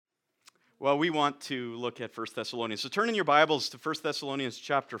Well, we want to look at 1 Thessalonians. So turn in your Bibles to 1 Thessalonians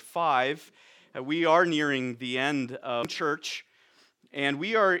chapter 5. We are nearing the end of church, and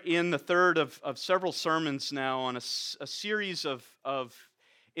we are in the third of several sermons now on a series of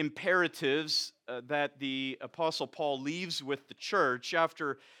imperatives that the Apostle Paul leaves with the church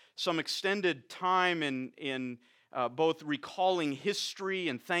after some extended time in both recalling history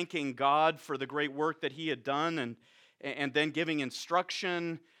and thanking God for the great work that he had done, and then giving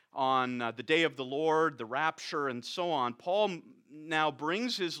instruction on the day of the Lord, the rapture, and so on. Paul now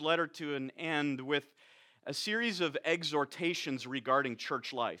brings his letter to an end with a series of exhortations regarding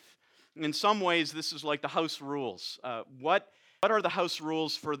church life. In some ways, this is like the house rules. What are the house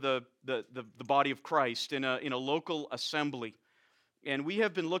rules for the body of Christ in a local assembly? And we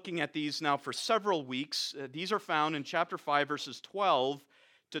have been looking at these now for several weeks. These are found in chapter 5, verses 12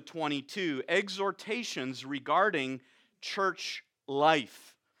 to 22, exhortations regarding church life.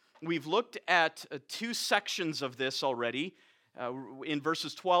 We've looked at two sections of this already, in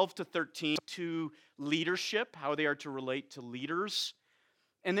verses 12 to 13, to leadership, how they are to relate to leaders.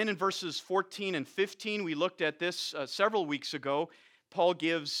 And then in verses 14 and 15, we looked at this several weeks ago. Paul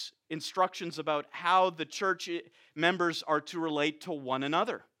gives instructions about how the church members are to relate to one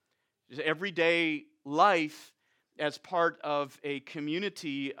another. Everyday life as part of a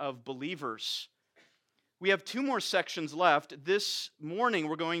community of believers. We have two more sections left. This morning,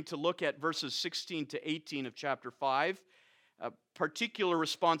 we're going to look at verses 16 to 18 of chapter 5, particular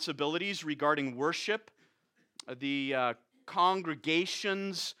responsibilities regarding worship, the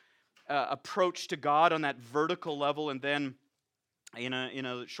congregation's approach to God on that vertical level, and then in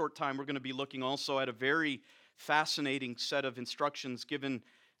a short time, we're going to be looking also at a very fascinating set of instructions given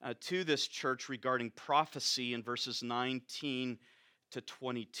to this church regarding prophecy in verses 19 to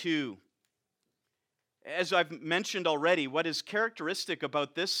 22. As I've mentioned already, what is characteristic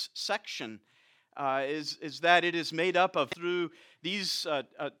about this section is that it is made up of, through these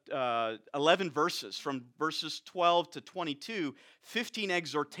 11 verses, from verses 12 to 22, 15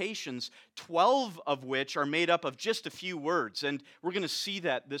 exhortations, 12 of which are made up of just a few words. And we're going to see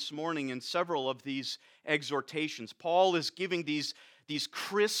that this morning in several of these exhortations. Paul is giving these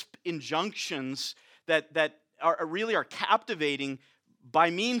crisp injunctions that really are captivating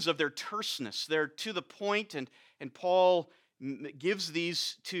by means of their terseness. They're to the point, and Paul gives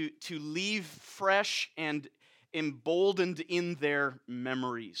these to leave fresh and emboldened in their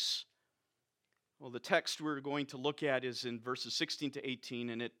memories. Well, the text we're going to look at is in verses 16 to 18,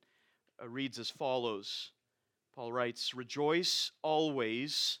 and it reads as follows. Paul writes, "Rejoice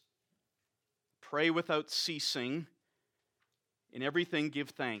always, pray without ceasing, in everything give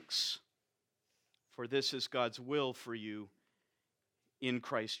thanks, for this is God's will for you in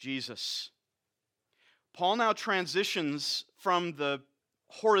Christ Jesus." Paul now transitions from the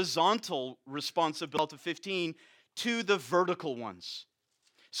horizontal responsibility of 15 to the vertical ones.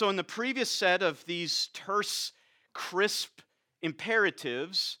 So in the previous set of these terse, crisp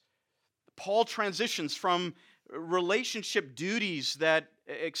imperatives, Paul transitions from relationship duties that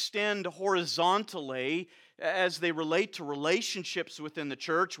extend horizontally as they relate to relationships within the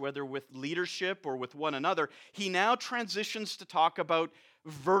church, whether with leadership or with one another. He now transitions to talk about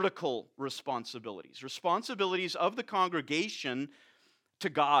vertical responsibilities of the congregation to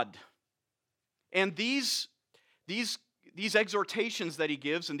God. And these exhortations that he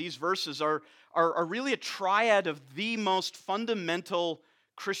gives in these verses are really a triad of the most fundamental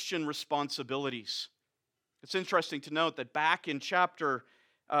Christian responsibilities. It's interesting to note that back in chapter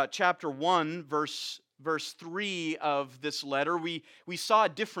 1, verse 3 of this letter, we saw a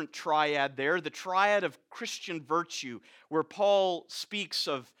different triad there, the triad of Christian virtue, where Paul speaks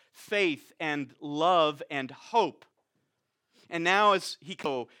of faith and love and hope. And now as he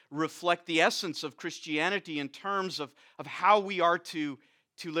can reflect the essence of Christianity in terms of how we are to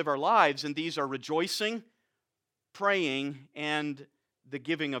live our lives, and these are rejoicing, praying, and the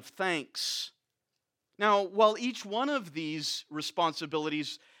giving of thanks. Now, while each one of these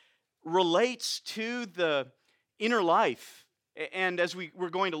responsibilities relates to the inner life, and as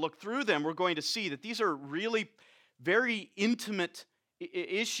we're going to look through them, we're going to see that these are really very intimate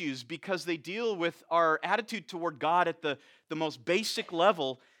issues because they deal with our attitude toward God at the most basic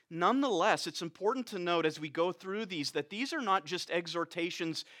level. Nonetheless, it's important to note as we go through these that these are not just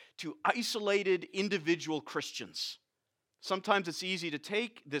exhortations to isolated individual Christians. Sometimes it's easy to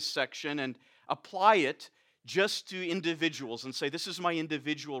take this section and apply it just to individuals and say, this is my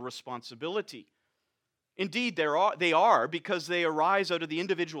individual responsibility. Indeed, they are because they arise out of the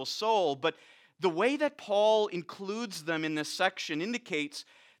individual soul, but the way that Paul includes them in this section indicates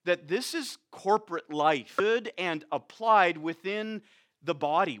that this is corporate life, good and applied within the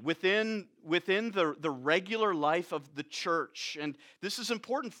body, within the regular life of the church. And this is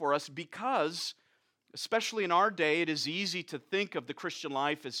important for us because, especially in our day, it is easy to think of the Christian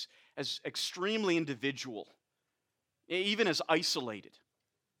life as extremely individual, even as isolated.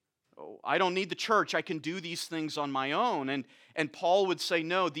 Oh, I don't need the church. I can do these things on my own. And Paul would say,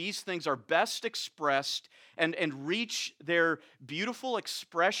 no, these things are best expressed and reach their beautiful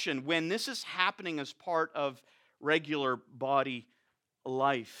expression when this is happening as part of regular body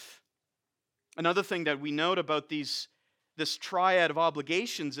life. Another thing that we note about this triad of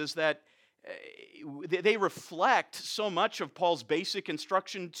obligations is that they reflect so much of Paul's basic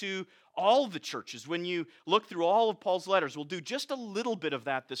instruction to all the churches. When you look through all of Paul's letters, we'll do just a little bit of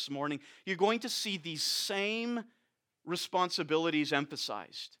that this morning, you're going to see these same responsibilities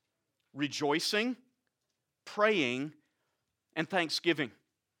emphasized: rejoicing, praying, and thanksgiving.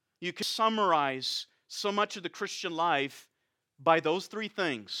 You can summarize so much of the Christian life by those three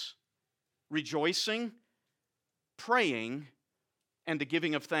things: rejoicing, praying, and the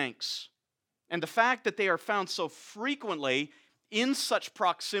giving of thanks. And the fact that they are found so frequently in such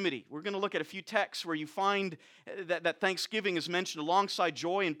proximity. We're going to look at a few texts where you find that thanksgiving is mentioned alongside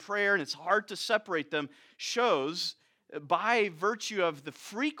joy and prayer, and it's hard to separate them, shows by virtue of the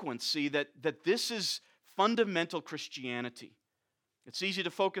frequency that this is fundamental Christianity. It's easy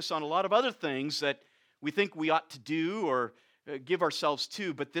to focus on a lot of other things that we think we ought to do or give ourselves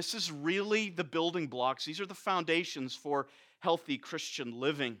to, but this is really the building blocks. These are the foundations for healthy Christian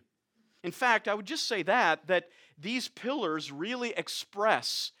living. In fact, I would just say that these pillars really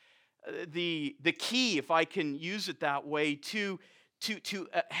express the key, if I can use it that way, to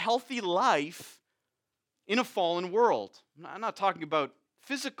a healthy life in a fallen world. I'm not talking about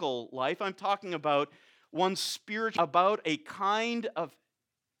physical life. I'm talking about one's spiritual, about a kind of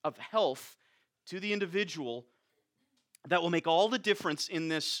health to the individual that will make all the difference in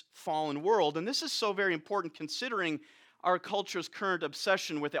this fallen world. And this is so very important considering our culture's current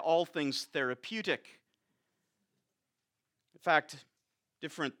obsession with all things therapeutic. In fact,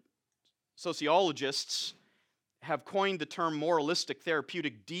 different sociologists have coined the term moralistic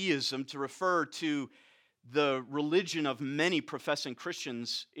therapeutic deism to refer to the religion of many professing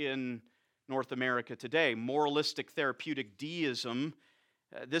Christians in North America today. Moralistic therapeutic deism,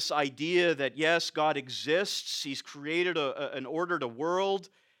 this idea that yes, God exists, He's created an ordered world,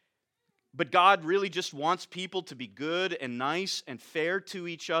 but God really just wants people to be good and nice and fair to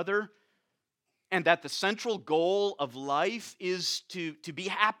each other, and that the central goal of life is to be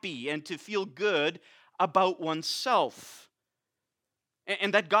happy and to feel good about oneself.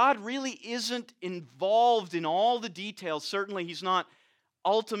 And that God really isn't involved in all the details. Certainly, He's not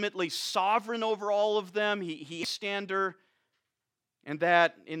ultimately sovereign over all of them. He's standard, and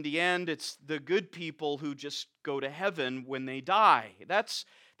that in the end, it's the good people who just go to heaven when they die.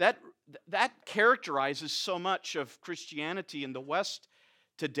 That characterizes so much of Christianity in the West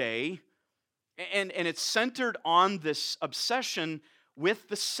today, and it's centered on this obsession with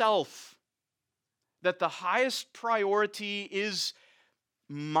the self, that the highest priority is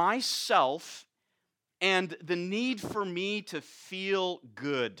myself and the need for me to feel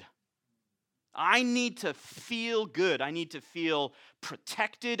good. I need to feel good. I need to feel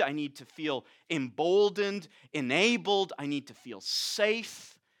protected. I need to feel emboldened, enabled. I need to feel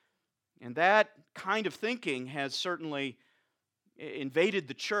safe. And that kind of thinking has certainly invaded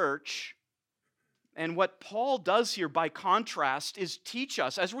the church. And what Paul does here, by contrast, is teach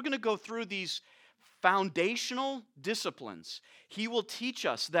us, as we're going to go through these foundational disciplines, he will teach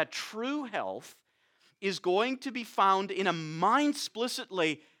us that true health is going to be found in a mind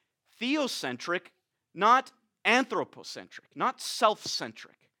explicitly theocentric, not anthropocentric, not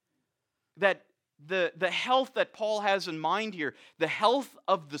self-centric. That the health that Paul has in mind here, the health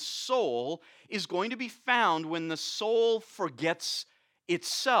of the soul, is going to be found when the soul forgets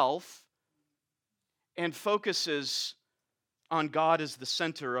itself and focuses on God as the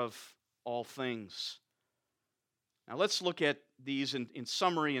center of all things. Now let's look at these in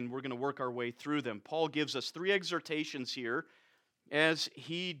summary, and we're going to work our way through them. Paul gives us three exhortations here as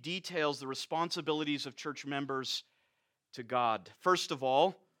he details the responsibilities of church members to God. First of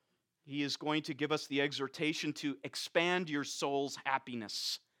all, he is going to give us the exhortation to expand your soul's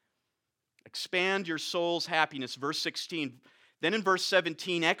happiness. Expand your soul's happiness. Verse 16. Then in verse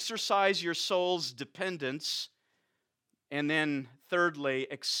 17, exercise your soul's dependence. And then thirdly,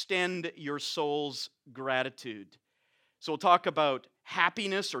 extend your soul's gratitude. So we'll talk about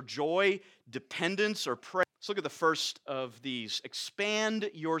happiness or joy, dependence or prayer. Let's look at the first of these. Expand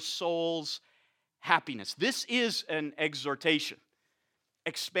your soul's happiness. This is an exhortation.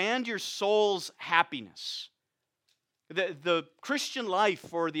 Expand your soul's happiness. The Christian life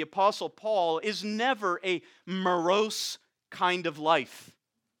for the Apostle Paul is never a morose kind of life.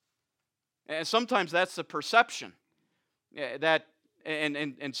 And sometimes that's the perception.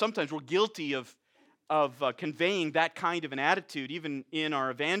 And sometimes we're guilty of conveying that kind of an attitude, even in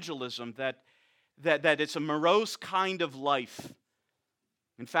our evangelism, that it's a morose kind of life.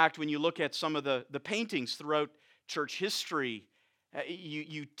 In fact, when you look at some of the paintings throughout church history,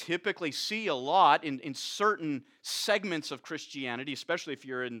 you typically see a lot in certain segments of Christianity, especially if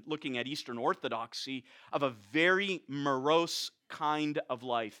you're looking at Eastern Orthodoxy, of a very morose kind of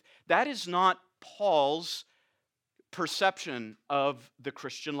life. That is not Paul's perception of the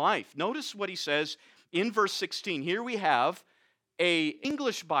Christian life. Notice what he says in verse 16. Here we have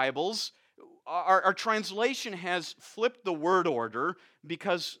English Bibles. Our translation has flipped the word order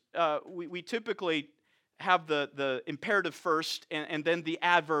because we typically have the imperative first and then the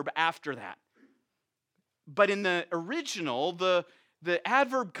adverb after that. But in the original, the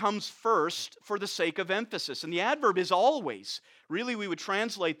adverb comes first for the sake of emphasis. And the adverb is always. Really, we would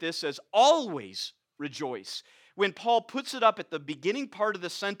translate this as always rejoice. When Paul puts it up at the beginning part of the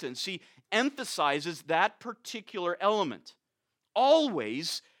sentence, he emphasizes that particular element.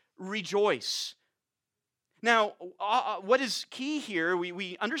 Always rejoice. Now, what is key here,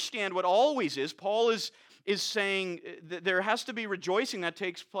 we understand what always is. Paul is saying that there has to be rejoicing that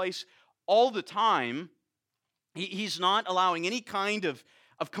takes place all the time. He's not allowing any kind of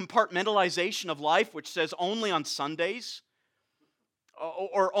compartmentalization of life, which says only on Sundays,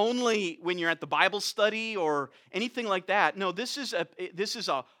 or only when you're at the Bible study, or anything like that. No, this is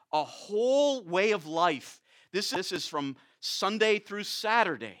a whole way of life. This is from Sunday through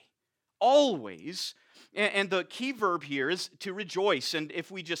Saturday, always. And the key verb here is to rejoice. And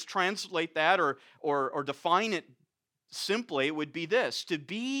if we just translate that or define it simply, it would be this: to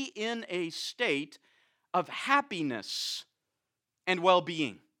be in a state of happiness and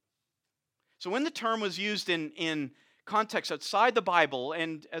well-being. So when the term was used in context outside the Bible,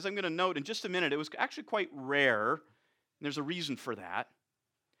 and as I'm going to note in just a minute, it was actually quite rare, and there's a reason for that.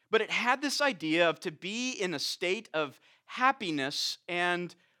 But it had this idea of to be in a state of happiness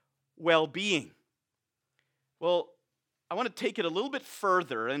and well-being. Well, I want to take it a little bit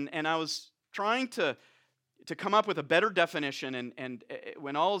further, and I was trying to come up with a better definition, and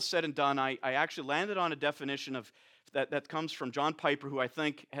when all is said and done, I actually landed on a definition of that comes from John Piper, who I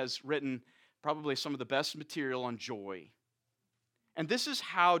think has written probably some of the best material on joy. And this is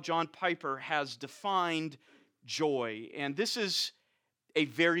how John Piper has defined joy, and this is a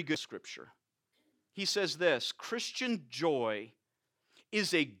very good scripture. He says this: Christian joy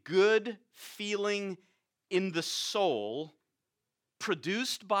is a good feeling in the soul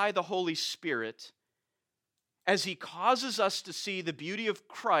produced by the Holy Spirit as He causes us to see the beauty of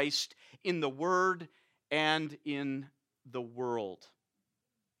Christ in the Word and in the world.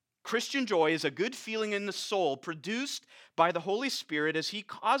 Christian joy is a good feeling in the soul produced by the Holy Spirit as He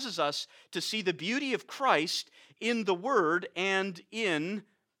causes us to see the beauty of Christ in the Word and in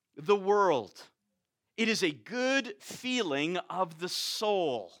the world. It is a good feeling of the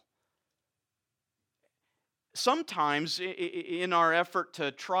soul. Sometimes, in our effort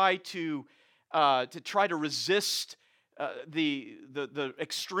to try to resist the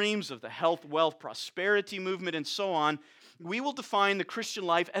extremes of the health, wealth, prosperity movement, and so on, we will define the Christian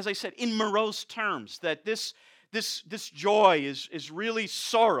life, as I said, in morose terms. That this joy is really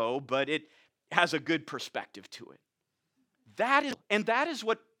sorrow, but it has a good perspective to it. That is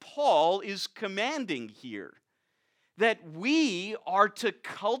what Paul is commanding here. That we are to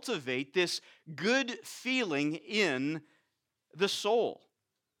cultivate this good feeling in the soul.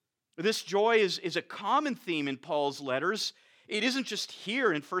 This joy is a common theme in Paul's letters. It isn't just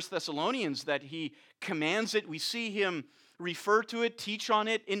here in 1 Thessalonians that he commands it. We see him refer to it, teach on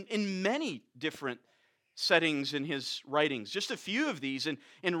it in many different settings in his writings. Just a few of these.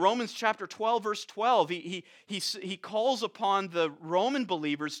 In Romans chapter 12, verse 12, he calls upon the Roman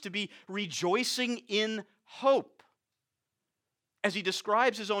believers to be rejoicing in hope. As he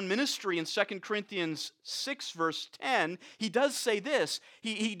describes his own ministry in 2 Corinthians 6, verse 10, he does say this.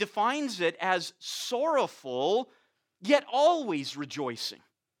 He defines it as sorrowful, yet always rejoicing.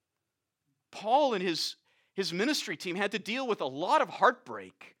 Paul and his ministry team had to deal with a lot of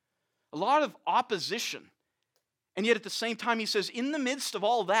heartbreak, a lot of opposition. And yet at the same time, he says, in the midst of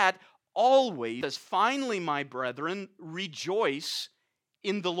all that, always, says, finally, my brethren, rejoice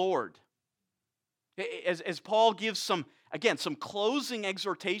in the Lord. As Paul gives some closing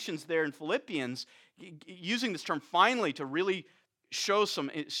exhortations there in Philippians, using this term finally to really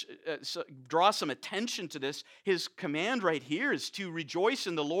draw some attention to this. His command right here is to rejoice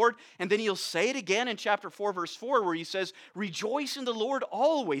in the Lord. And then he'll say it again in chapter 4, verse 4, where he says, rejoice in the Lord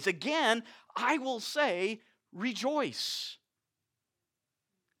always. Again, I will say, rejoice.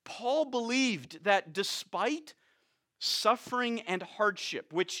 Paul believed that despite suffering and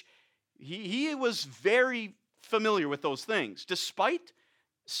hardship, which he was very familiar with those things, despite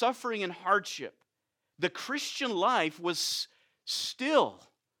suffering and hardship, the Christian life was still,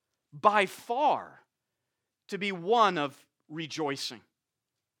 by far, to be one of rejoicing.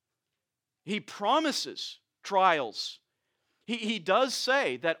 He promises trials. He does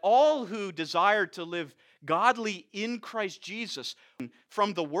say that all who desire to live godly in Christ Jesus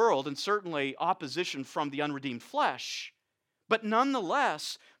from the world, and certainly opposition from the unredeemed flesh, but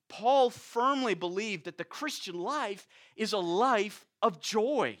nonetheless, Paul firmly believed that the Christian life is a life of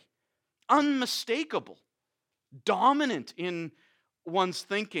joy, unmistakable, dominant in one's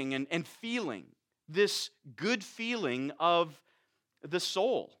thinking and feeling, this good feeling of the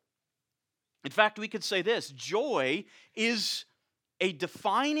soul. In fact, we could say this: joy is a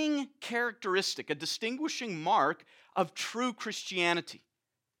defining characteristic, a distinguishing mark of true Christianity.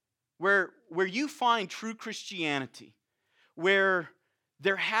 Where you find true Christianity, where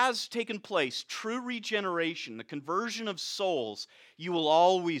there has taken place true regeneration, the conversion of souls, you will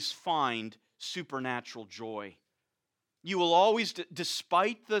always find supernatural joy. You will always,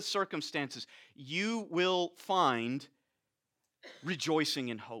 despite the circumstances, you will find rejoicing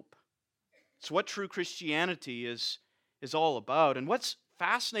in hope. It's what true Christianity is all about. And what's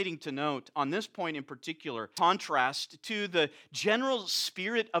fascinating to note on this point in particular, contrast to the general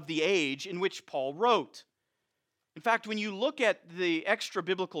spirit of the age in which Paul wrote. In fact, when you look at the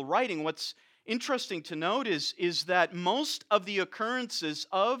extra-biblical writing, what's interesting to note is that most of the occurrences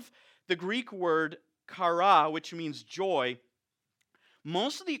of the Greek word chara, which means joy,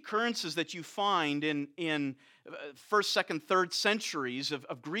 most of the occurrences that you find in 1st, 2nd, 3rd centuries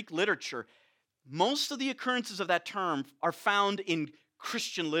of Greek literature, most of the occurrences of that term are found in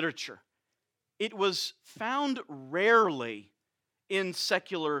Christian literature. It was found rarely in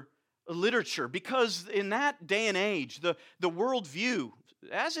secular literature because in that day and age, the worldview,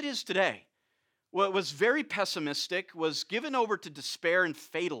 as it is today, was very pessimistic, was given over to despair and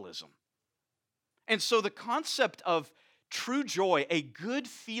fatalism. And so the concept of true joy, a good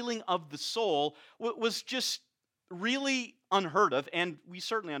feeling of the soul, was just really unheard of, and we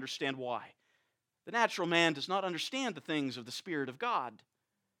certainly understand why. The natural man does not understand the things of the Spirit of God.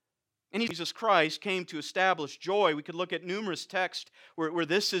 And Jesus Christ came to establish joy. We could look at numerous texts where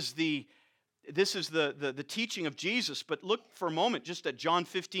this is the teaching of Jesus. But look for a moment just at John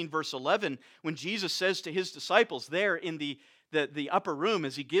 15, verse 11, when Jesus says to his disciples there in the upper room,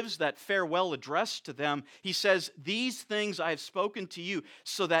 as he gives that farewell address to them, he says, "These things I have spoken to you,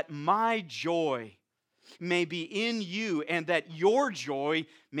 so that my joy may be in you, and that your joy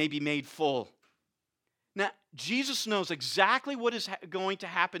may be made full." Now, Jesus knows exactly what is going to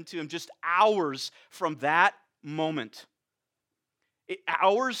happen to him just hours from that moment.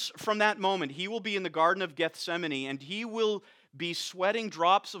 Hours from that moment, he will be in the Garden of Gethsemane, and he will be sweating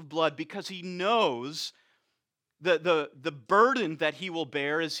drops of blood because he knows the burden that he will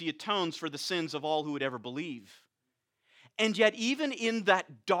bear as he atones for the sins of all who would ever believe. And yet, even in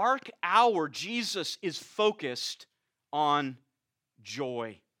that dark hour, Jesus is focused on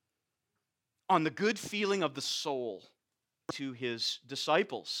joy, on the good feeling of the soul to his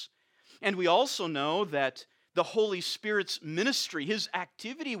disciples. And we also know that the Holy Spirit's ministry, his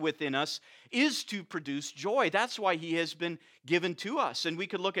activity within us, is to produce joy. That's why he has been given to us. And we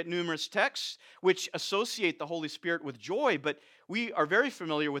could look at numerous texts which associate the Holy Spirit with joy, but we are very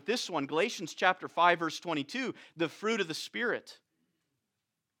familiar with this one, Galatians chapter 5, verse 22, the fruit of the Spirit.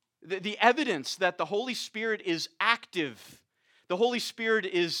 The evidence that the Holy Spirit is active, the Holy Spirit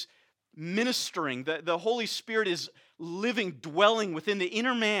is ministering, the Holy Spirit is living, dwelling within the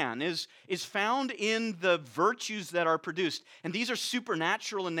inner man, is found in the virtues that are produced. And these are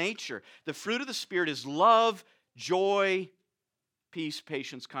supernatural in nature. The fruit of the Spirit is love, joy, peace,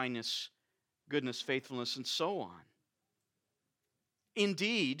 patience, kindness, goodness, faithfulness, and so on.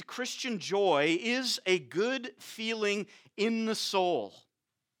 Indeed, Christian joy is a good feeling in the soul,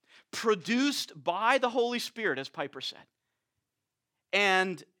 produced by the Holy Spirit, as Piper said,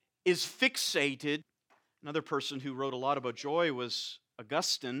 and is fixated. Another person who wrote a lot about joy was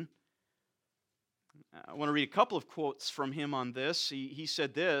Augustine. I want to read a couple of quotes from him on this. He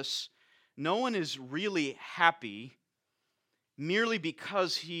said this: "No one is really happy merely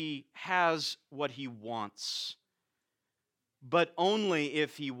because he has what he wants, but only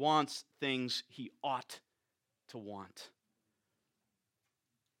if he wants things he ought to want."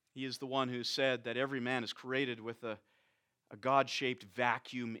 He is the one who said that every man is created with a God-shaped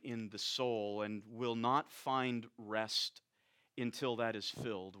vacuum in the soul and will not find rest until that is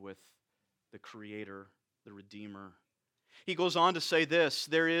filled with the Creator, the Redeemer. He goes on to say this,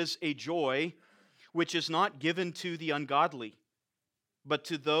 there is a joy which is not given to the ungodly, but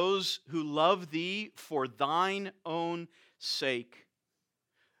to those who love thee for thine own sake,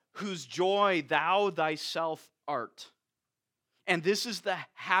 whose joy thou thyself art. And this is the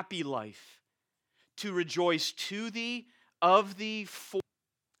happy life, to rejoice to thee, of thee, for.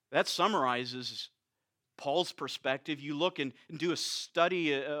 That summarizes Paul's perspective. You look and do a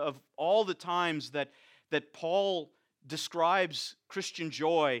study of all the times that Paul describes Christian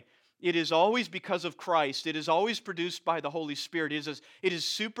joy. It is always because of Christ. It is always produced by the Holy Spirit. It is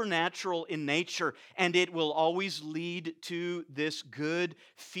supernatural in nature, and it will always lead to this good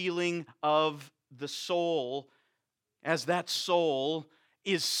feeling of the soul, as that soul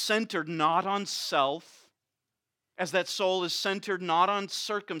is centered not on self, as that soul is centered not on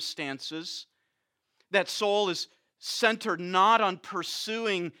circumstances, that soul is centered not on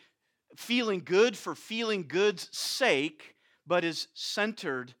pursuing feeling good for feeling good's sake, but is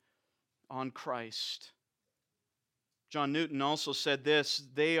centered on Christ. John Newton also said this,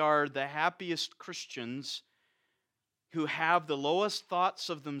 they are the happiest Christians who have the lowest thoughts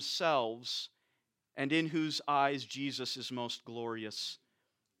of themselves and in whose eyes Jesus is most glorious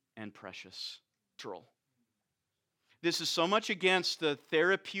and precious. This is so much against the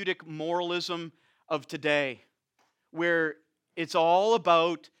therapeutic moralism of today, where it's all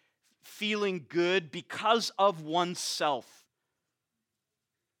about feeling good because of oneself.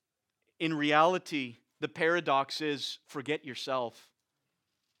 In reality, the paradox is forget yourself.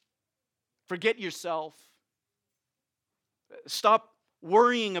 Forget yourself. Stop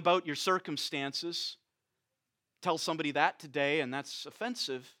worrying about your circumstances. Tell somebody that today, and that's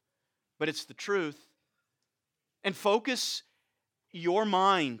offensive, but it's the truth. And focus your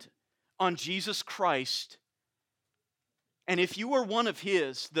mind on Jesus Christ. And if you are one of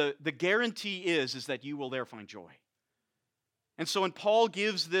His, the guarantee is that you will there find joy. And so when Paul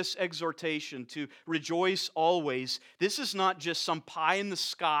gives this exhortation to rejoice always, this is not just some pie in the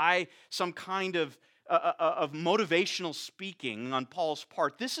sky, some kind of motivational speaking on Paul's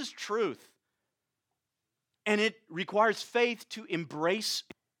part. This is truth. And it requires faith to embrace.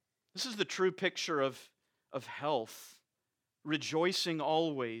 This is the true picture of health, rejoicing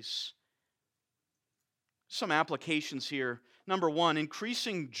always. Some applications here. Number one,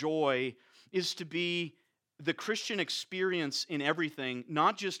 increasing joy is to be the Christian experience in everything,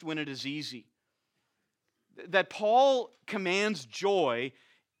 not just when it is easy. That Paul commands joy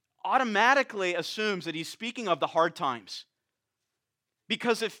automatically assumes that he's speaking of the hard times.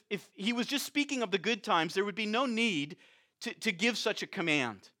 Because if he was just speaking of the good times, there would be no need to give such a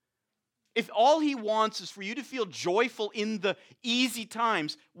command. If all he wants is for you to feel joyful in the easy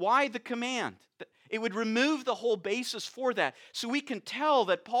times, why the command? It would remove the whole basis for that. So we can tell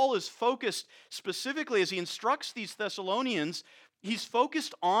that Paul is focused specifically as he instructs these Thessalonians, he's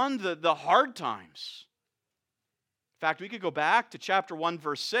focused on the hard times. In fact, we could go back to chapter 1,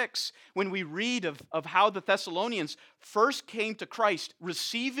 verse 6, when we read of how the Thessalonians first came to Christ,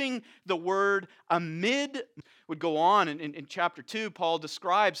 receiving the word amid. Would go on in chapter 2, Paul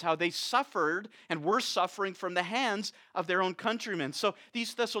describes how they suffered and were suffering from the hands of their own countrymen. So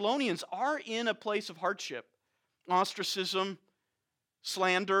these Thessalonians are in a place of hardship, ostracism,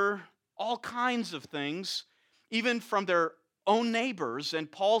 slander, all kinds of things, even from their own neighbors.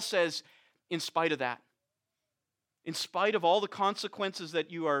 And Paul says, in spite of that, in spite of all the consequences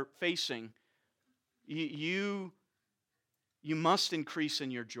that you are facing, you must increase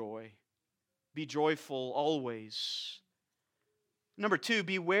in your joy. Be joyful always. Number two,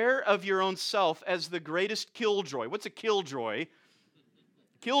 beware of your own self as the greatest killjoy. What's a killjoy?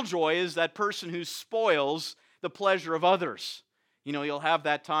 Killjoy is that person who spoils the pleasure of others. You know, you'll have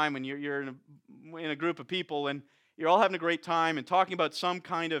that time when you're in a group of people and you're all having a great time and talking about some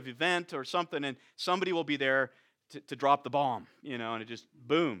kind of event or something, and somebody will be there to drop the bomb, you know, and it just,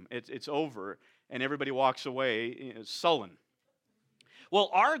 boom, it's over, and everybody walks away sullen. Well,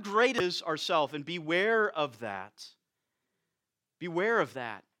 our great is ourself, and beware of that. Beware of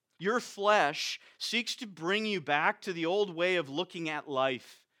that. Your flesh seeks to bring you back to the old way of looking at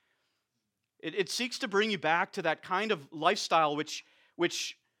life. It seeks to bring you back to that kind of lifestyle which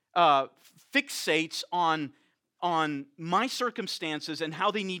fixates on my circumstances and how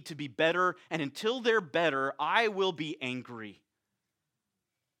they need to be better, and until they're better, I will be angry.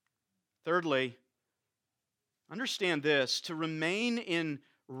 Thirdly, understand this, to remain in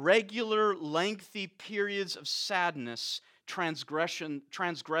regular, lengthy periods of sadness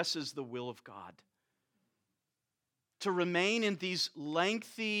transgresses the will of God. To remain in these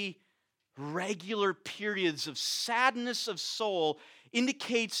lengthy, regular periods of sadness of soul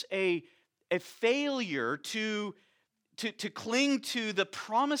indicates a failure to cling to the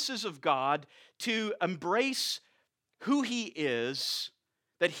promises of God, to embrace who He is,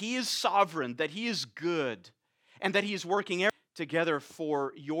 that He is sovereign, that He is good, and that He is working together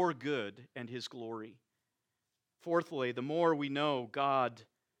for your good and His glory. Fourthly, the more we know God,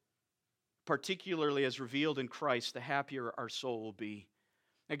 particularly as revealed in Christ, the happier our soul will be.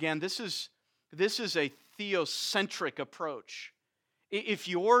 Again, this is a theocentric approach. If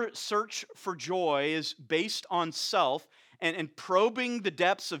your search for joy is based on self and probing the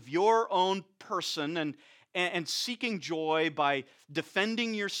depths of your own person and seeking joy by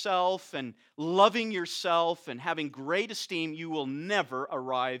defending yourself and loving yourself and having great esteem, you will never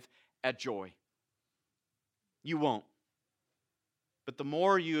arrive at joy. You won't. But the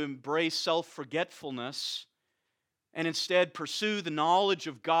more you embrace self-forgetfulness and instead pursue the knowledge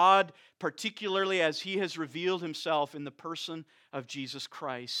of God, particularly as He has revealed Himself in the person of Jesus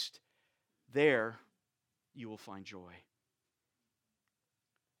Christ, there you will find joy.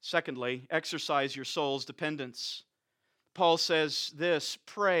 Secondly, exercise your soul's dependence. Paul says this,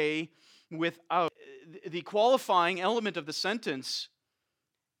 pray without. The qualifying element of the sentence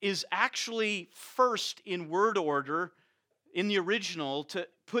is actually first in word order in the original to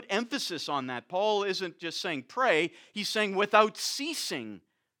put emphasis on that. Paul isn't just saying pray, he's saying without ceasing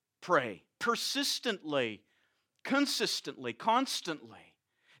pray, persistently, consistently, constantly.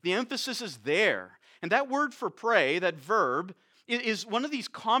 The emphasis is there. And that word for pray, that verb, is one of these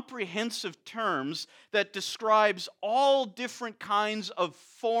comprehensive terms that describes all different kinds of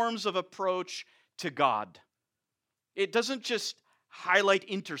forms of approach to God. It doesn't just highlight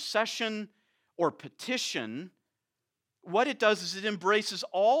intercession or petition. What it does is it embraces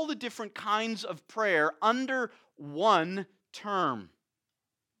all the different kinds of prayer under one term.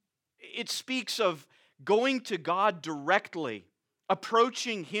 It speaks of going to God directly,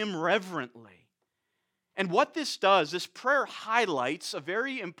 approaching Him reverently. And what this does, this prayer highlights a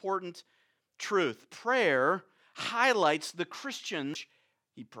very important truth. Prayer highlights the Christian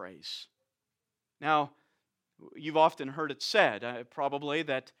he prays. Now, you've often heard it said, probably,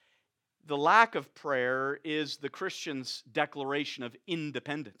 that the lack of prayer is the Christian's declaration of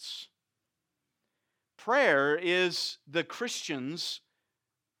independence. Prayer is the Christian's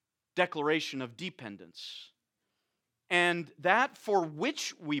declaration of dependence. And that for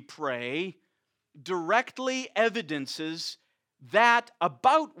which we pray directly evidences that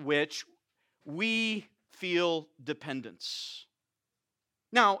about which we feel dependence.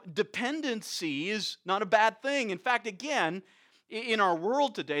 Now, dependency is not a bad thing. In fact, again, in our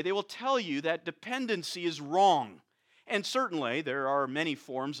world today, they will tell you that dependency is wrong. And certainly, there are many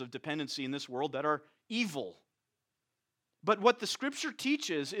forms of dependency in this world that are evil. But what the Scripture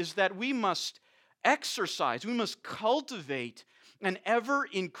teaches is that we must exercise, we must cultivate an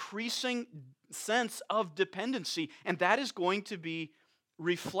ever-increasing sense of dependency, and that is going to be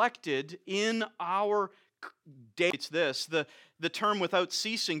reflected in our day. It's this, the term without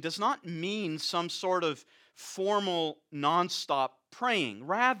ceasing does not mean some sort of formal, nonstop praying.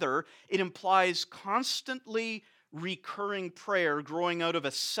 Rather, it implies constantly recurring prayer growing out of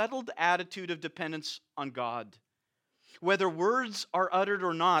a settled attitude of dependence on God. Whether words are uttered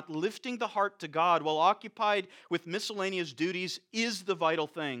or not, lifting the heart to God while occupied with miscellaneous duties is the vital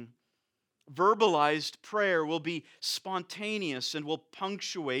thing. Verbalized prayer will be spontaneous and will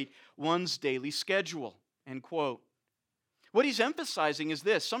punctuate one's daily schedule. End quote. What he's emphasizing is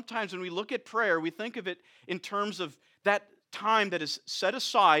this. Sometimes when we look at prayer, we think of it in terms of that time that is set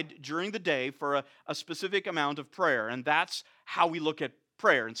aside during the day for a specific amount of prayer. And that's how we look at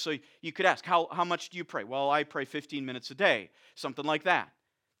prayer. And so you could ask, how much do you pray? Well, I pray 15 minutes a day, something like that.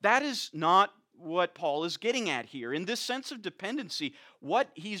 That is not what Paul is getting at here. In this sense of dependency, what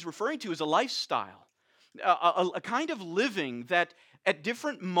he's referring to is a lifestyle, a kind of living that at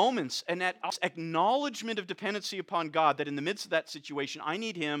different moments and at acknowledgement of dependency upon God, that in the midst of that situation, I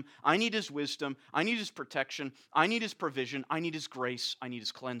need Him, I need His wisdom, I need His protection, I need His provision, I need His grace, I need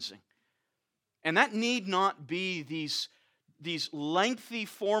His cleansing. And that need not be these lengthy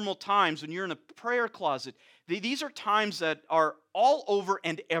formal times when you're in a prayer closet. These are times that are all over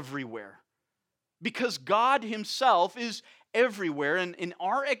and everywhere. Because God Himself is everywhere, and in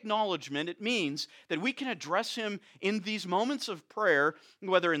our acknowledgement, it means that we can address Him in these moments of prayer,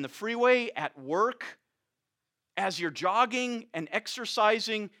 whether in the freeway, at work, as you're jogging and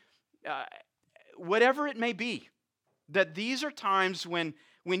exercising, whatever it may be. That these are times when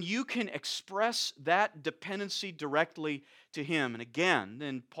when you can express that dependency directly to Him. And again,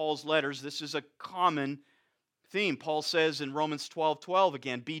 in Paul's letters, this is a common theme. Paul says in Romans 12:12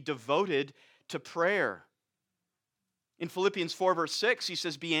 again, be devoted to prayer. In Philippians 4 verse 6, he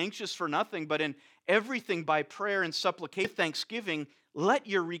says, be anxious for nothing, but in everything by prayer and supplication, thanksgiving, let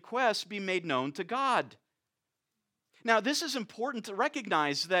your requests be made known to God. Now, this is important to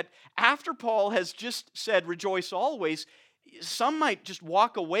recognize that after Paul has just said, rejoice always, some might just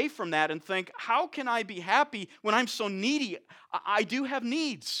walk away from that and think, how can I be happy when I'm so needy? I do have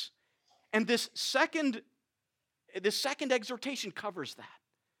needs. And this second exhortation covers that.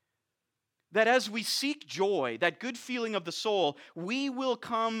 That as we seek joy, that good feeling of the soul, we will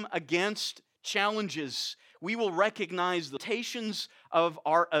come against challenges. We will recognize the limitations of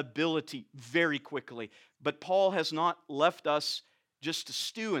our ability very quickly. But Paul has not left us just to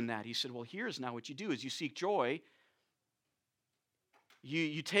stew in that. He said, well, here's now what you do is you seek joy.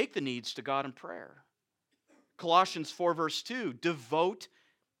 You take the needs to God in prayer. Colossians 4 verse 2, devote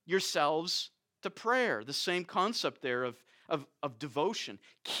yourselves to prayer. The same concept there of devotion.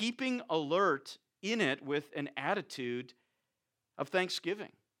 Keeping alert in it with an attitude of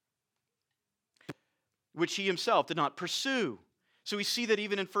thanksgiving, which he himself did not pursue. So we see that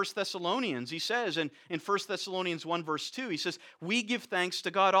even in 1 Thessalonians, he says, and in 1 Thessalonians 1 verse 2, he says, we give thanks to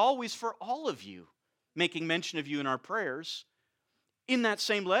God always for all of you, making mention of you in our prayers. In that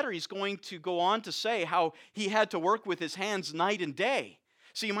same letter, he's going to go on to say how he had to work with his hands night and day.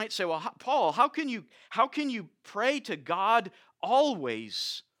 So you might say, well, Paul, how can you pray to God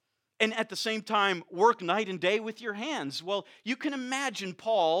always and at the same time work night and day with your hands? Well, you can imagine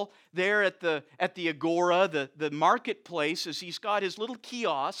Paul there at the agora, the marketplace, as he's got his little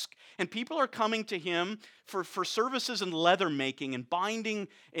kiosk, and people are coming to him for services in leather making and binding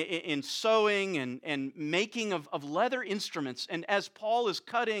and sewing and making of leather instruments. And as Paul is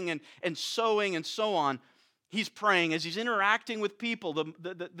cutting and sewing and so on, he's praying. As he's interacting with people,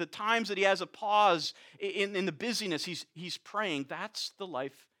 the times that he has a pause in the busyness, he's praying. That's the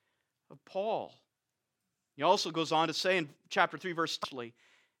life of Paul. He also goes on to say in chapter 3, verse 3,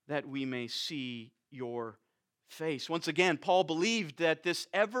 that we may see your face. Once again, Paul believed that this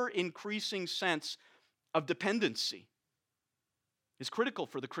ever-increasing sense of dependency is critical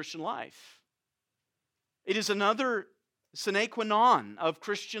for the Christian life. It is another sine qua non of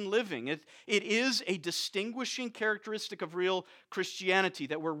Christian living. It is a distinguishing characteristic of real Christianity,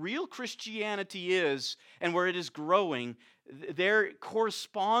 that where real Christianity is and where it is growing, there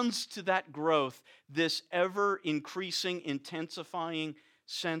corresponds to that growth this ever-increasing, intensifying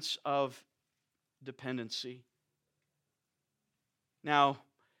sense of dependency. Now,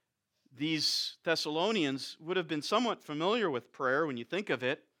 these Thessalonians would have been somewhat familiar with prayer when you think of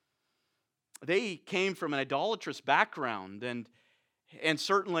it. They came from an idolatrous background, and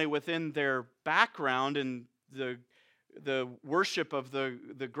certainly within their background and the worship of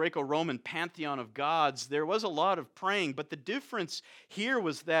the Greco-Roman pantheon of gods, there was a lot of praying. But the difference here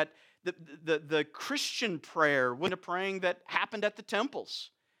was that the Christian prayer wasn't a praying that happened at the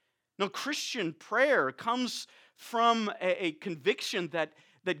temples. No, Christian prayer comes from a conviction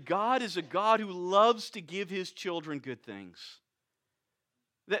that God is a God who loves to give His children good things.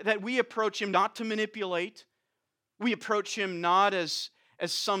 That we approach Him not to manipulate. We approach Him not as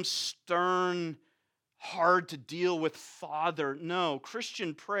some stern, hard to deal with Father. No,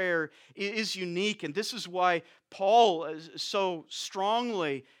 Christian prayer is unique, and this is why Paul so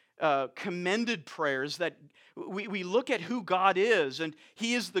strongly commended prayers, that we look at who God is, and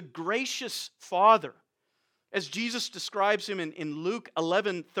He is the gracious Father. As Jesus describes Him in Luke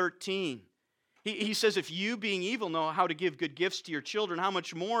 11:13. He says, if you, being evil, know how to give good gifts to your children, how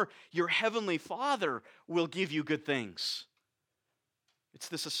much more your heavenly Father will give you good things. It's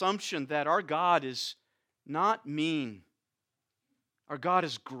this assumption that our God is not mean. Our God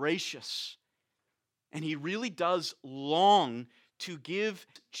is gracious. And He really does long to give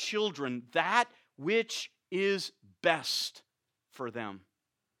children that which is best for them.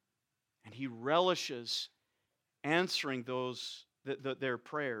 And He relishes answering their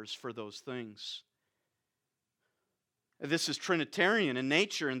prayers for those things. This is Trinitarian in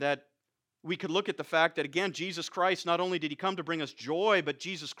nature, in that we could look at the fact that, again, Jesus Christ, not only did He come to bring us joy, but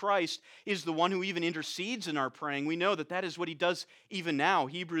Jesus Christ is the one who even intercedes in our praying. We know that is what He does even now.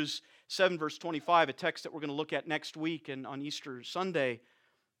 Hebrews 7 verse 25, a text that we're going to look at next week and on Easter Sunday.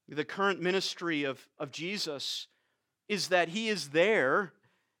 The current ministry of Jesus is that He is there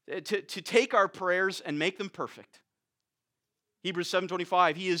to take our prayers and make them perfect. Hebrews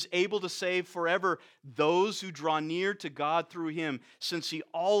 7:25, He is able to save forever those who draw near to God through Him, since He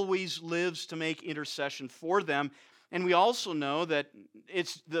always lives to make intercession for them. And we also know that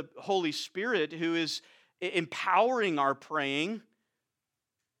it's the Holy Spirit who is empowering our praying.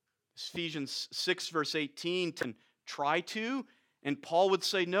 Ephesians 6, verse 18, to try to. And Paul would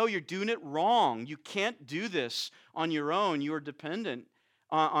say, no, you're doing it wrong. You can't do this on your own. You are dependent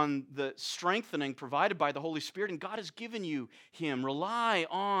on the strengthening provided by the Holy Spirit, and God has given you Him. Rely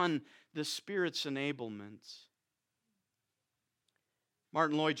on the Spirit's enablement.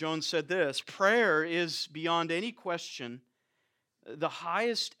 Martin Lloyd-Jones said this: prayer is beyond any question the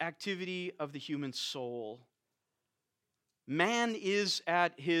highest activity of the human soul. Man is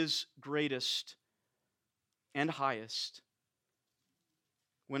at his greatest and highest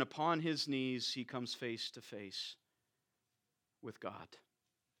when upon his knees he comes face to face with God.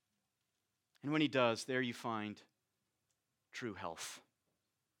 And when he does, there you find true health.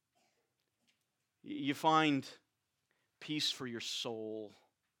 You find peace for your soul.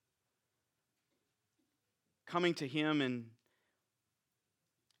 Coming to Him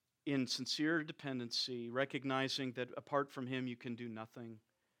in sincere dependency, recognizing that apart from Him you can do nothing.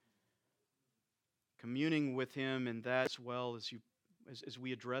 Communing with Him in that as well as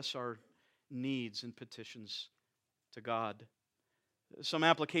we address our needs and petitions to God. Some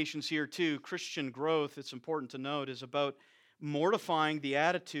applications here too. Christian growth, it's important to note, is about mortifying the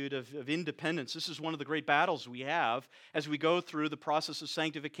attitude of independence. This is one of the great battles we have as we go through the process of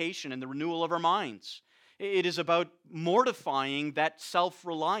sanctification and the renewal of our minds. It is about mortifying that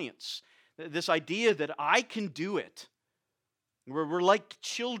self-reliance, this idea that I can do it. We're like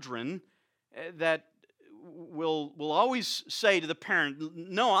children that will always say to the parent,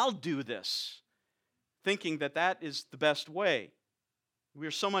 no, I'll do this, thinking that that is the best way. We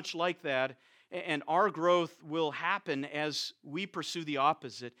are so much like that, and our growth will happen as we pursue the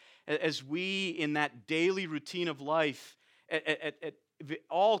opposite, as we, in that daily routine of life, at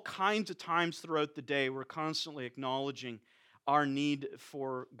all kinds of times throughout the day, we're constantly acknowledging our need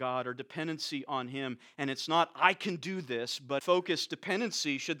for God, our dependency on Him. And it's not, I can do this, but focused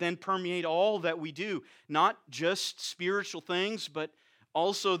dependency should then permeate all that we do, not just spiritual things, but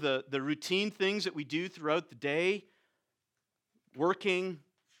also the routine things that we do throughout the day. Working,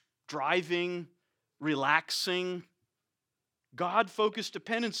 driving, relaxing. God-focused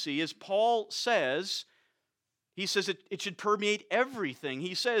dependency, as Paul says, he says it should permeate everything.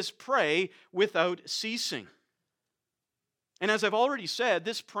 He says, pray without ceasing. And as I've already said,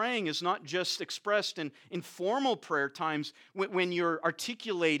 this praying is not just expressed in informal prayer times when you're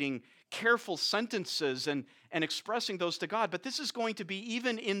articulating careful sentences and expressing those to God, but this is going to be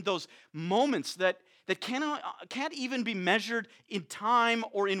even in those moments that can't even be measured in time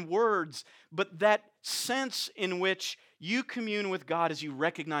or in words, but that sense in which you commune with God as you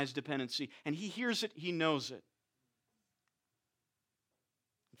recognize dependency, and He hears it, He knows it.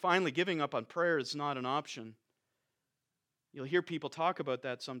 Finally, giving up on prayer is not an option. You'll hear people talk about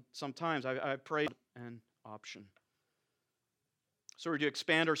that sometimes. I pray an option. So we're to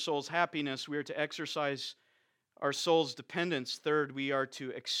expand our soul's happiness. We are to exercise our soul's dependence. Third, we are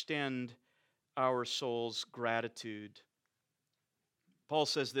to extend our soul's gratitude. Paul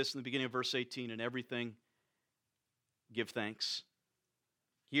says this in the beginning of verse 18, in everything, give thanks.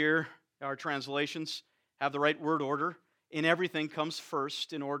 Here, our translations have the right word order. In everything comes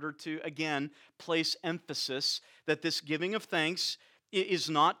first in order to, again, place emphasis that this giving of thanks is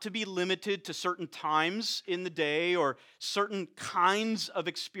not to be limited to certain times in the day or certain kinds of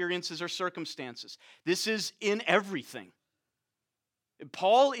experiences or circumstances. This is in everything.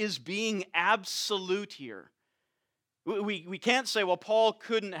 Paul is being absolute here. We can't say, well, Paul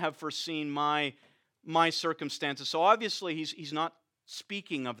couldn't have foreseen my circumstances, so obviously he's not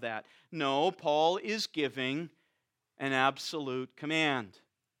speaking of that. No, Paul is giving an absolute command.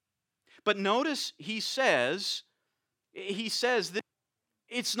 But notice he says that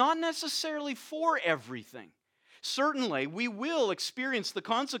it's not necessarily for everything. Certainly, we will experience the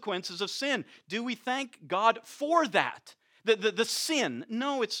consequences of sin. Do we thank God for that? The sin?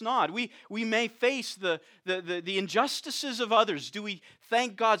 No, it's not. We may face the injustices of others. Do we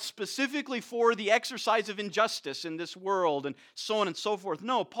thank God specifically for the exercise of injustice in this world and so on and so forth?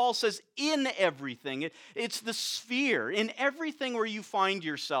 No, Paul says in everything. It's the sphere. In everything where you find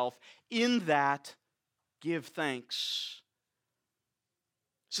yourself, in that, give thanks.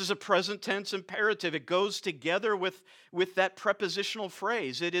 This is a present tense imperative. It goes together with that prepositional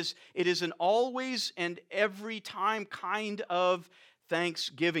phrase. It is an always and every time kind of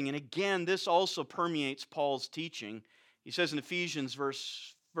thanksgiving. And again, this also permeates Paul's teaching. He says in Ephesians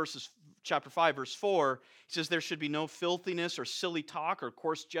chapter 5, verse 4, he says there should be no filthiness or silly talk or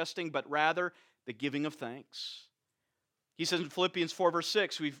coarse jesting, but rather the giving of thanks. He says in Philippians 4, verse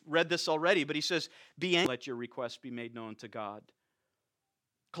 6, we've read this already, but he says, be anxious, let your requests be made known to God.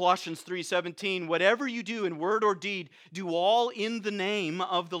 Colossians 3:17, whatever you do in word or deed, do all in the name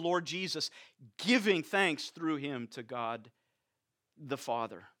of the Lord Jesus, giving thanks through him to God the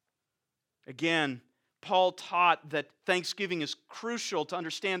Father. Again, Paul taught that thanksgiving is crucial to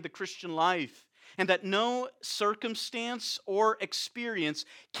understand the Christian life, and that no circumstance or experience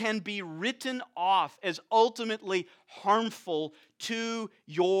can be written off as ultimately harmful to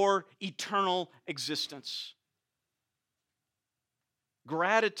your eternal existence.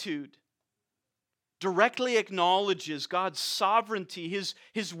 Gratitude directly acknowledges God's sovereignty,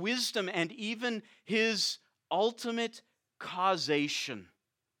 His wisdom, and even His ultimate causation.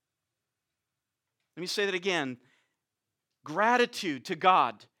 Let me say that again. Gratitude to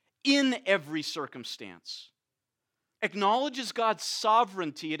God in every circumstance acknowledges God's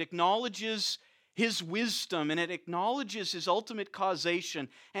sovereignty, it acknowledges His wisdom, and it acknowledges His ultimate causation.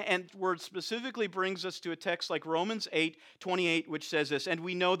 And word specifically brings us to a text like Romans 8:28, which says this, and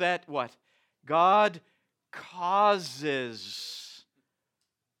we know that what? God causes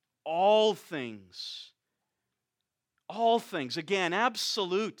all things. All things. Again,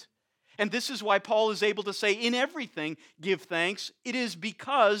 absolute. And this is why Paul is able to say, in everything, give thanks. It is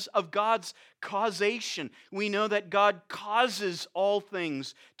because of God's causation. We know that God causes all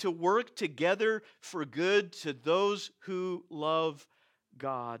things to work together for good to those who love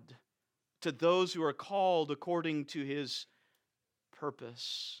God, to those who are called according to His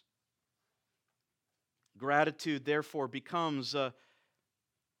purpose. Gratitude, therefore, becomes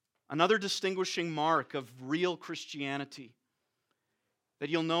another distinguishing mark of real Christianity. That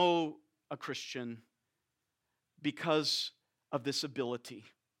you'll know a Christian because of this ability.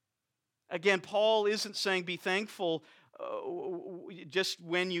 Again, Paul isn't saying be thankful just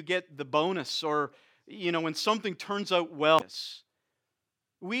when you get the bonus or when something turns out well.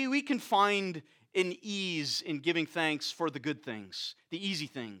 We can find an ease in giving thanks for the good things, the easy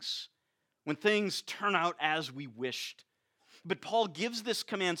things, when things turn out as we wished. But Paul gives this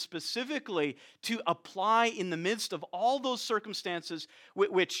command specifically to apply in the midst of all those circumstances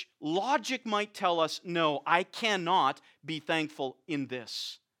which logic might tell us, no, I cannot be thankful in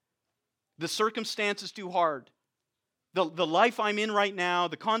this. The circumstance is too hard. The life I'm in right now,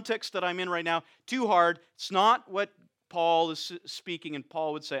 the context that I'm in right now, too hard. It's not what Paul is speaking, and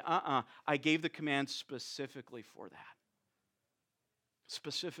Paul would say, I gave the command specifically for that.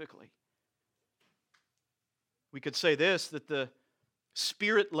 Specifically. We could say this, that the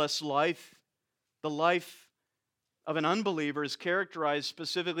spiritless life, the life of an unbeliever, is characterized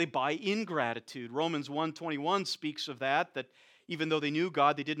specifically by ingratitude. Romans 1:21 speaks of that even though they knew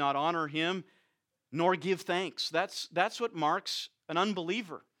God, they did not honor Him, nor give thanks. That's what marks an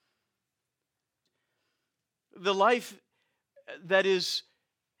unbeliever. The life that is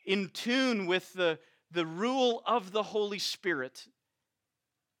in tune with the rule of the Holy Spirit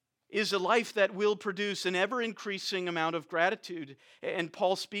is a life that will produce an ever-increasing amount of gratitude. And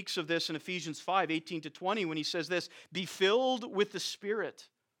Paul speaks of this in Ephesians 5:18-20 when he says this, be filled with the Spirit.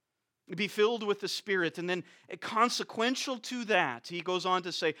 Be filled with the Spirit. And then consequential to that, he goes on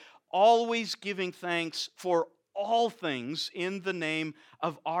to say, always giving thanks for all things in the name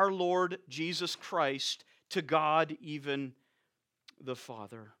of our Lord Jesus Christ to God, even the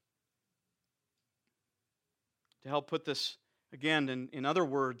Father. To help put this again, in other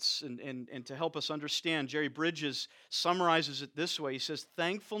words, and to help us understand, Jerry Bridges summarizes it this way. He says,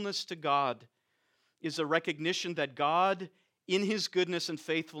 thankfulness to God is a recognition that God, in His goodness and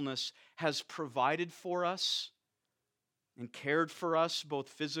faithfulness, has provided for us and cared for us both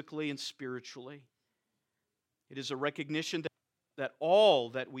physically and spiritually. It is a recognition that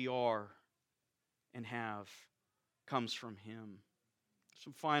all that we are and have comes from Him.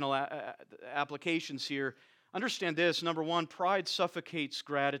 Some final applications here. Understand this. Number one, pride suffocates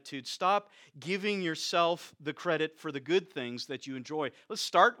gratitude. Stop giving yourself the credit for the good things that you enjoy. Let's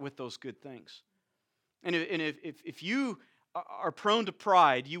start with those good things. And if you are prone to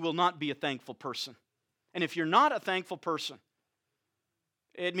pride, you will not be a thankful person. And if you're not a thankful person,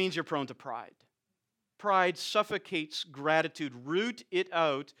 it means you're prone to pride. Pride suffocates gratitude. Root it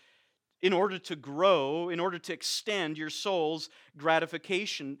out in order to grow, in order to extend your soul's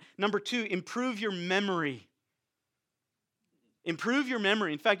gratification. Number two, improve your memory. Improve your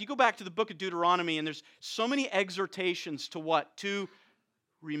memory. In fact, you go back to the book of Deuteronomy, and there's so many exhortations to what? To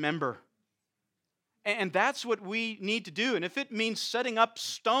remember. And that's what we need to do. And if it means setting up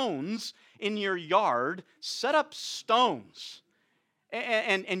stones in your yard, set up stones.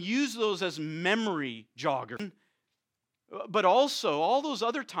 And use those as memory joggers. But also, all those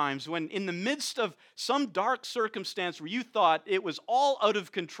other times when, in the midst of some dark circumstance where you thought it was all out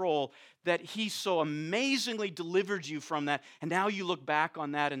of control, that He so amazingly delivered you from that. And now you look back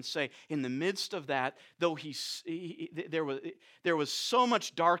on that and say, in the midst of that, though there was so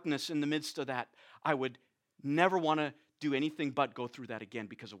much darkness in the midst of that, I would never want to do anything but go through that again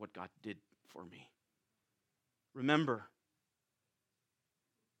because of what God did for me. Remember.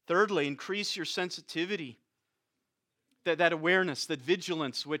 Thirdly, increase your sensitivity. That awareness, that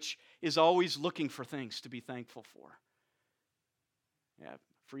vigilance, which is always looking for things to be thankful for. Yeah,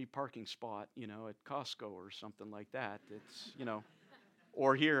 free parking spot, at Costco or something like that. It's,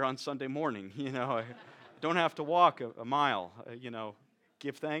 or here on Sunday morning, I don't have to walk a mile,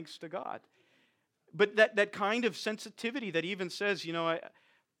 give thanks to God. But that kind of sensitivity that even says,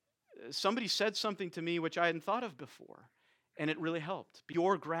 somebody said something to me which I hadn't thought of before, and it really helped.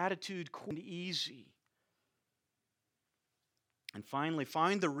 Your gratitude quick and easy. And finally,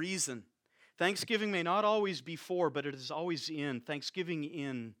 find the reason. Thanksgiving may not always be for, but it is always in. Thanksgiving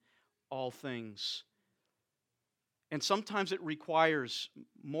in all things. And sometimes it requires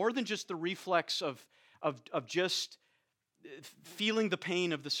more than just the reflex of just feeling the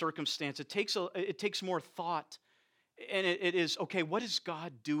pain of the circumstance. It takes more thought. And it is, okay, what is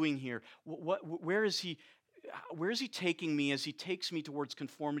God doing here? Where is He taking me as He takes me towards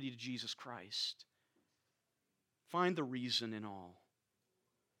conformity to Jesus Christ? Find the reason in all.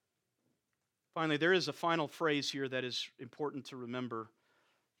 Finally, there is a final phrase here that is important to remember.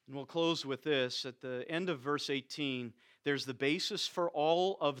 And we'll close with this. At the end of verse 18, there's the basis for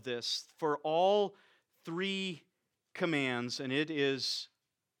all of this, for all three commands, and it is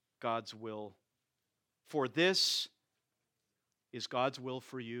God's will. For this is God's will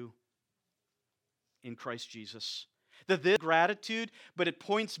for you in Christ Jesus. This gratitude, but it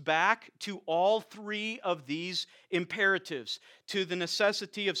points back to all three of these imperatives, to the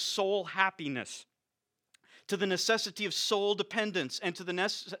necessity of soul happiness, to the necessity of soul dependence, and to the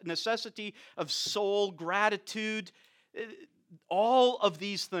necessity of soul gratitude. All of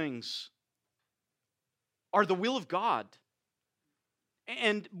these things are the will of God.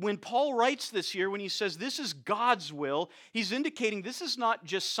 And when Paul writes this here, when he says this is God's will, he's indicating this is not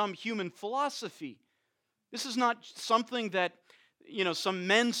just some human philosophy. This is not something that, some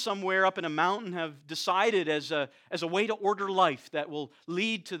men somewhere up in a mountain have decided as a way to order life that will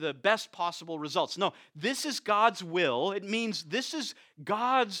lead to the best possible results. No, this is God's will. It means this is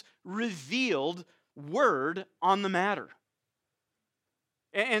God's revealed word on the matter.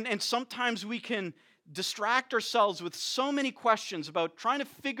 And sometimes we can distract ourselves with so many questions about trying to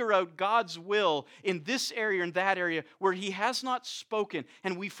figure out God's will in this area and that area where He has not spoken,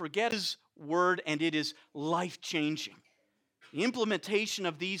 and we forget His word, and it is life-changing. The implementation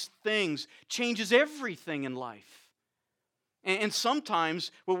of these things changes everything in life. And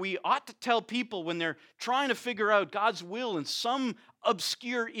sometimes what we ought to tell people when they're trying to figure out God's will in some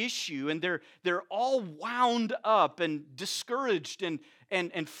obscure issue, and they're all wound up and discouraged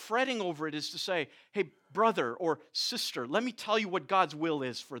and fretting over it, is to say, hey, brother or sister, let me tell you what God's will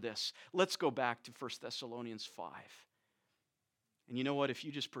is for this. Let's go back to 1 Thessalonians 5. And you know what? If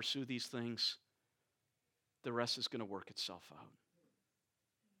you just pursue these things, the rest is going to work itself out.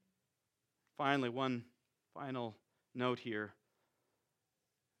 Finally, one final note here.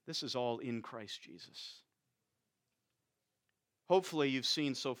 This is all in Christ Jesus. Hopefully you've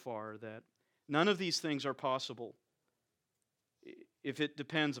seen so far that none of these things are possible if it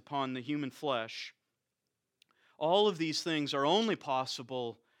depends upon the human flesh. All of these things are only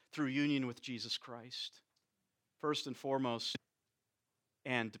possible through union with Jesus Christ. First and foremost,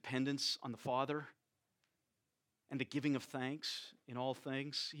 and dependence on the Father and the giving of thanks in all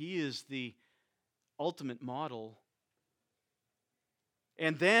things. He is the ultimate model.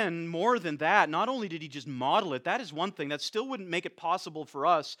 And then, more than that, not only did He just model it, that is one thing, that still wouldn't make it possible for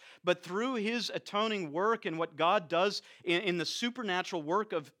us, but through His atoning work and what God does in the supernatural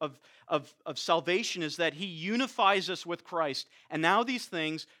work of salvation is that He unifies us with Christ. And now these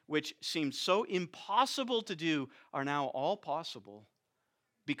things, which seemed so impossible to do, are now all possible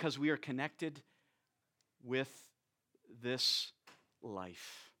because we are connected with this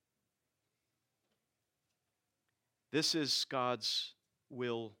life. This is God's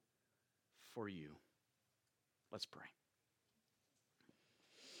will for you. Let's pray.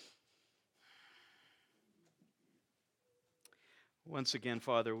 Once again,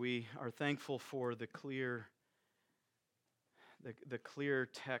 Father, we are thankful for the clear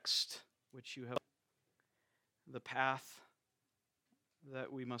text which you have, the path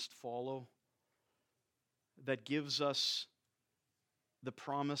that we must follow, that gives us the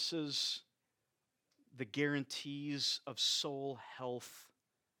promises the guarantees of soul health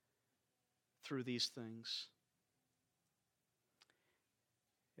through these things.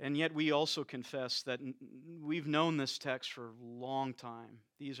 And yet we also confess that we've known this text for a long time.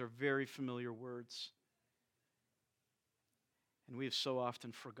 These are very familiar words. And we have so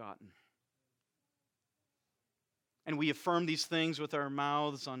often forgotten. And we affirm these things with our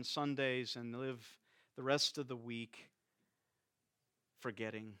mouths on Sundays and live the rest of the week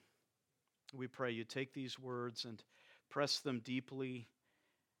forgetting. We pray you take these words and press them deeply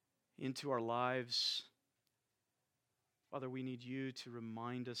into our lives. Father, we need you to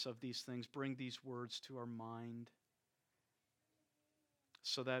remind us of these things. Bring these words to our mind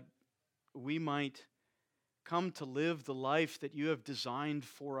so that we might come to live the life that you have designed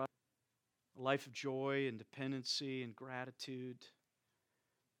for us, a life of joy and dependency and gratitude.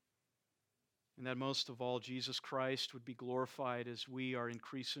 And that most of all, Jesus Christ would be glorified as we are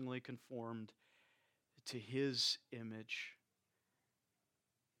increasingly conformed to His image.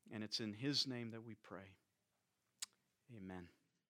 And it's in His name that we pray. Amen.